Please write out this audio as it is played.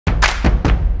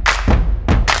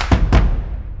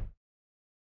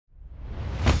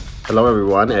Hello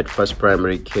everyone, at First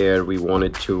Primary Care we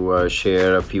wanted to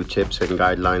share a few tips and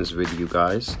guidelines with you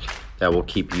guys that will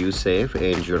keep you safe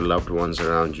and your loved ones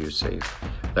around you safe.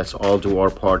 Let's all do our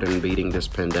part in beating this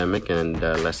pandemic, and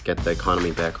let's get the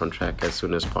economy back on track as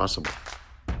soon as possible.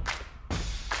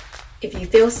 If you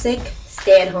feel sick,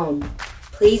 stay at home.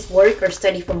 Please work or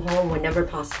study from home whenever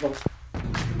possible.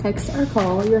 Text or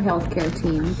call your healthcare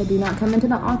team, but do not come into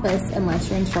the office unless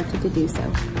you're instructed to do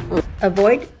so.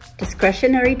 Avoid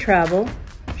discretionary travel,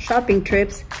 shopping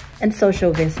trips, and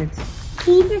social visits.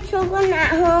 Keep your children at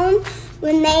home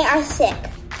when they are sick.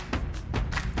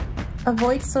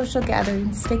 Avoid social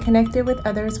gatherings. Stay connected with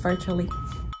others virtually.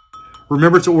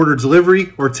 Remember to order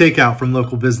delivery or takeout from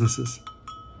local businesses.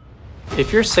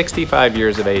 If you're 65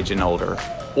 years of age and older,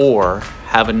 or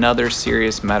have another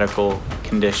serious medical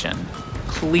condition,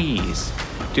 please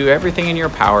do everything in your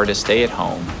power to stay at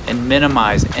home and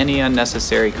minimize any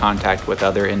unnecessary contact with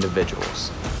other individuals.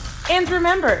 And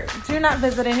remember, do not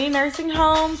visit any nursing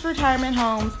homes, retirement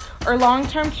homes, or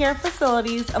long-term care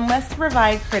facilities unless to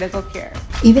provide critical care.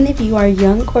 Even if you are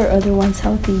young or otherwise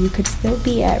healthy, you could still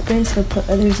be at risk or put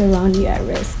others around you at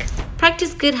risk.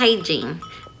 Practice good hygiene.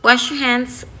 Wash your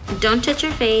hands, don't touch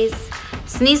your face,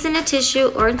 sneeze in a tissue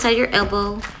or inside your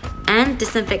elbow, and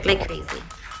disinfect like crazy.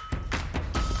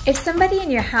 If somebody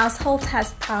in your household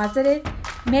has positive,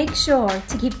 make sure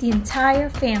to keep the entire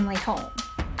family home.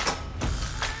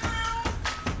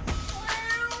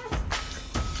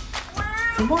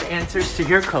 For more answers to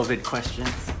your COVID questions,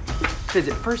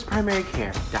 visit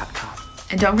firstprimarycare.com.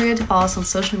 And don't forget to follow us on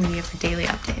social media for daily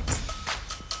updates.